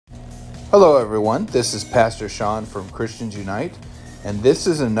Hello everyone, this is Pastor Sean from Christians Unite, and this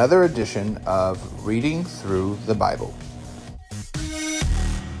is another edition of Reading Through the Bible.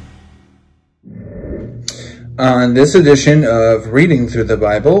 On this edition of Reading Through the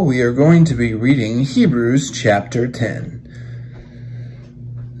Bible, we are going to be reading Hebrews chapter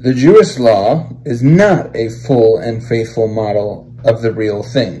 10. The Jewish law is not a full and faithful model of the real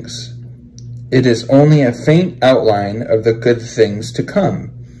things. It is only a faint outline of the good things to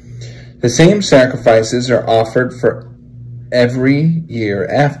come. The same sacrifices are offered for every year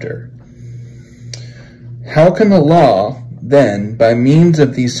after. How can the law, then, by means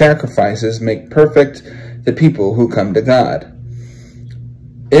of these sacrifices, make perfect the people who come to God?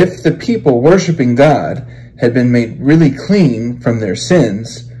 If the people worshiping God had been made really clean from their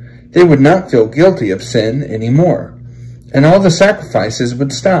sins, they would not feel guilty of sin anymore, and all the sacrifices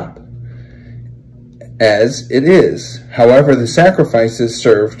would stop. As it is, however, the sacrifices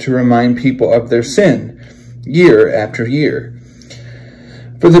serve to remind people of their sin year after year.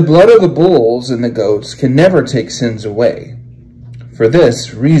 For the blood of the bulls and the goats can never take sins away. For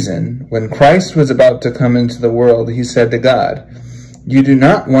this reason, when Christ was about to come into the world, he said to God, "You do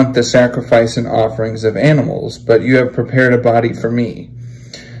not want the sacrifice and offerings of animals, but you have prepared a body for me.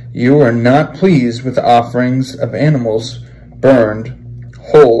 You are not pleased with the offerings of animals burned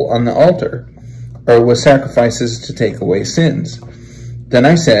whole on the altar, or with sacrifices to take away sins. Then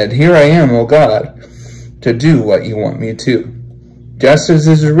I said, Here I am, O God, to do what you want me to, just as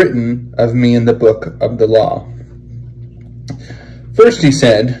is written of me in the book of the law." First he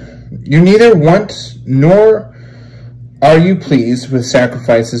said, "You neither want nor are you pleased with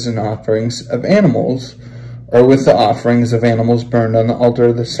sacrifices and offerings of animals, or with the offerings of animals burned on the altar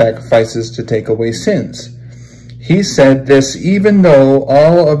of the sacrifices to take away sins." He said this even though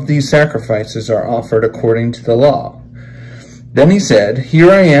all of these sacrifices are offered according to the law. Then he said,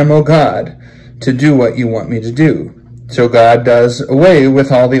 "Here I am, O God, to do what you want me to do." So God does away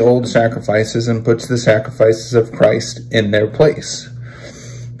with all the old sacrifices and puts the sacrifices of Christ in their place.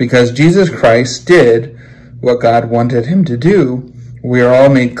 Because Jesus Christ did what God wanted him to do, we are all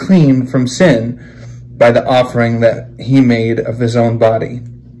made clean from sin by the offering that he made of his own body,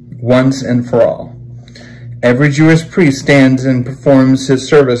 once and for all. Every Jewish priest stands and performs his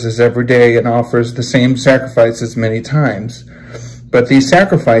services every day and offers the same sacrifices many times. But these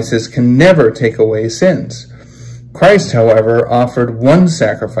sacrifices can never take away sins. Christ, however, offered one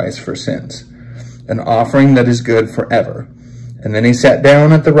sacrifice for sins, an offering that is good forever. And then he sat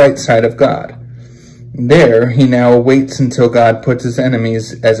down at the right side of God. There he now waits until God puts his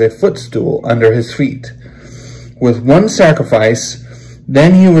enemies as a footstool under his feet. With one sacrifice,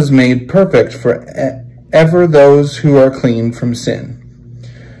 then he was made perfect forever those who are clean from sin.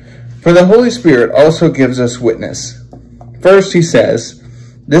 For the Holy Spirit also gives us witness. First he says,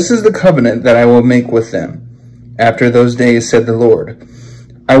 "This is the covenant that I will make with them. After those days, said the Lord,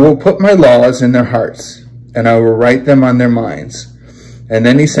 I will put my laws in their hearts, and I will write them on their minds." And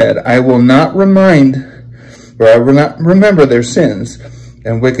then he said, I will not remember their sins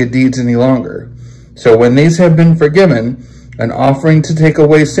and wicked deeds any longer. So when these have been forgiven, an offering to take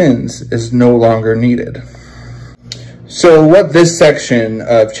away sins is no longer needed. So what this section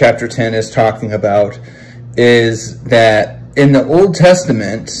of chapter 10 is talking about is that in the Old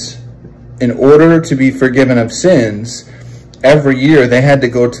Testament, in order to be forgiven of sins, every year they had to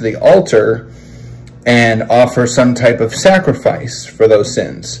go to the altar and offer some type of sacrifice for those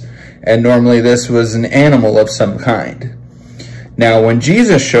sins. And normally this was an animal of some kind. Now when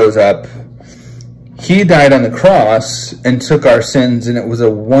Jesus shows up, he died on the cross and took our sins, and it was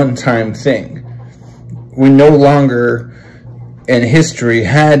a one-time thing. We no longer in history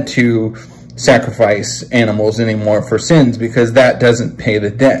had to sacrifice animals anymore for sins because that doesn't pay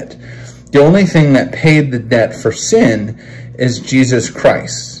the debt. The only thing that paid the debt for sin is Jesus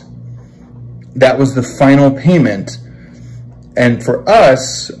Christ. That was the final payment. And for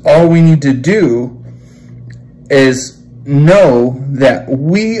us, all we need to do is know that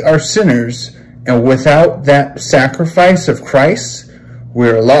we are sinners, and without that sacrifice of Christ,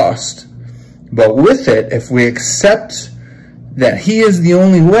 we're lost. But with it, if we accept that he is the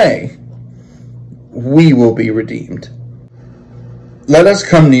only way, we will be redeemed. Let us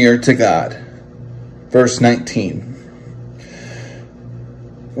come near to God. Verse 19.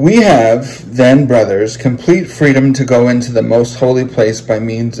 We have, then, brothers, complete freedom to go into the most holy place by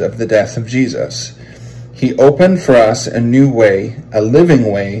means of the death of Jesus. He opened for us a new way, a living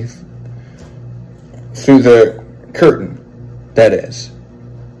way, through the curtain, that is,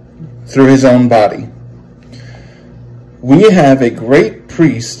 through his own body. We have a great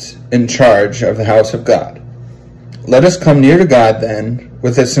priest in charge of the house of God. Let us come near to God then,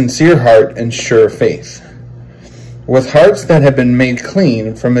 with a sincere heart and sure faith, with hearts that have been made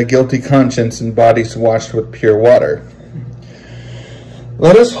clean from a guilty conscience and bodies washed with pure water.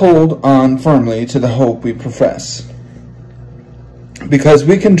 Let us hold on firmly to the hope we profess, because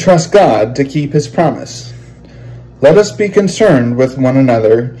we can trust God to keep his promise. Let us be concerned with one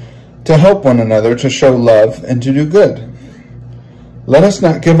another, to help one another to show love and to do good. Let us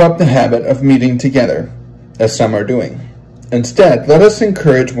not give up the habit of meeting together, as some are doing. Instead, let us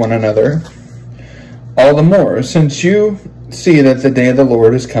encourage one another, all the more, since you see that the day of the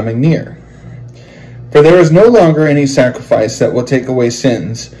Lord is coming near. For there is no longer any sacrifice that will take away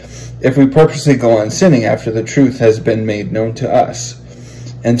sins, if we purposely go on sinning after the truth has been made known to us.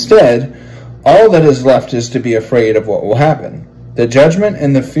 Instead, all that is left is to be afraid of what will happen, the judgment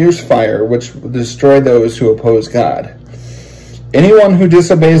and the fierce fire which will destroy those who oppose God. Anyone who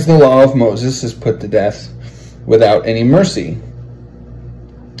disobeys the law of Moses is put to death without any mercy,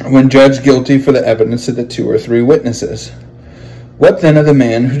 when judged guilty for the evidence of the 2 or 3 witnesses. What then of the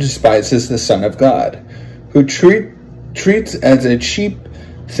man who despises the Son of God, who treats as a cheap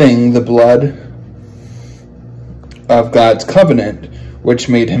thing the blood of God's covenant, which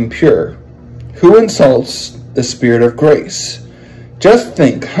made him pure, who insults the Spirit of grace? Just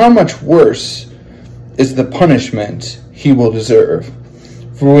think how much worse is the punishment he will deserve.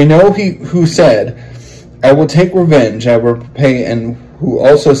 For we know he who said, I will take revenge, I will repay, and who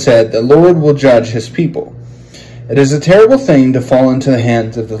also said, the Lord will judge his people. It is a terrible thing to fall into the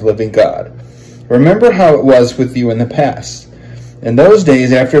hands of the living God. Remember how it was with you in the past. In those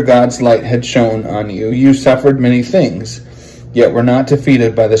days after God's light had shone on you, you suffered many things, yet were not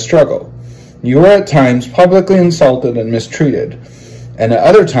defeated by the struggle. You were at times publicly insulted and mistreated, and at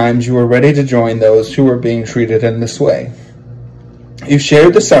other times you were ready to join those who were being treated in this way. You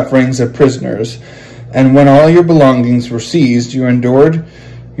shared the sufferings of prisoners, and when all your belongings were seized, you endured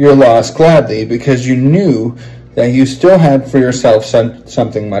your loss gladly, because you knew that you still had for yourself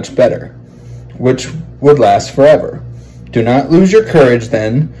something much better, which would last forever. Do not lose your courage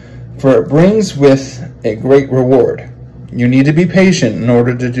then, for it brings with a great reward. You need to be patient in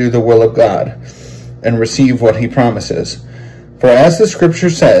order to do the will of God and receive what he promises. For as the scripture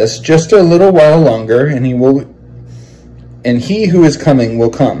says, just a little while longer, and he who is coming will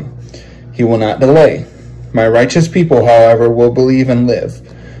come. He will not delay. My righteous people, however, will believe and live.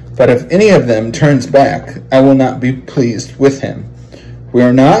 But if any of them turns back, I will not be pleased with him. We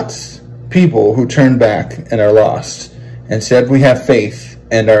are not people who turn back and are lost. Instead, we have faith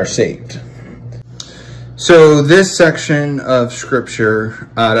and are saved. So this section of scripture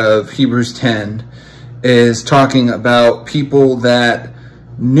out of Hebrews 10 is talking about people that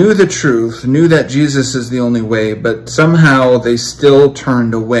knew the truth, knew that Jesus is the only way, but somehow they still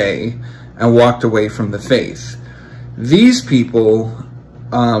turned away and walked away from the faith. These people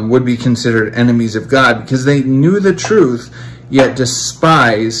would be considered enemies of God because they knew the truth, yet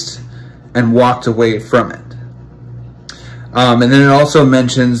despised and walked away from it. And then it also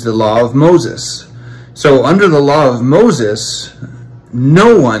mentions the law of Moses. So under the law of Moses,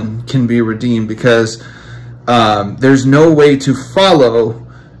 no one can be redeemed because there's no way to follow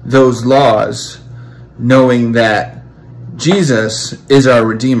those laws knowing that Jesus is our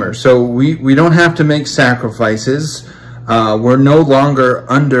Redeemer. So we don't have to make sacrifices. We're no longer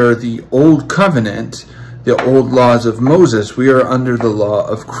under the old covenant, the old laws of Moses. We are under the law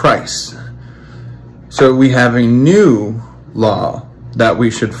of Christ. So we have a new law that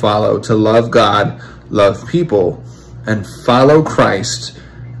we should follow to love God, love people, and follow Christ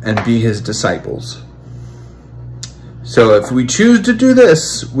and be his disciples. So if we choose to do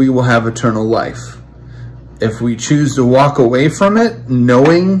this, we will have eternal life. If we choose to walk away from it,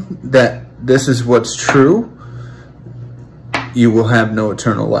 knowing that this is what's true, you will have no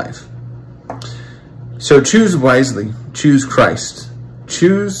eternal life. So choose wisely, choose Christ,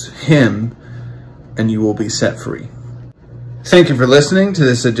 choose him, and you will be set free. Thank you for listening to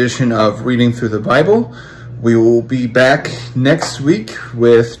this edition of Reading Through the Bible. We will be back next week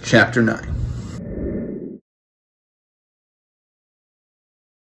with chapter 9.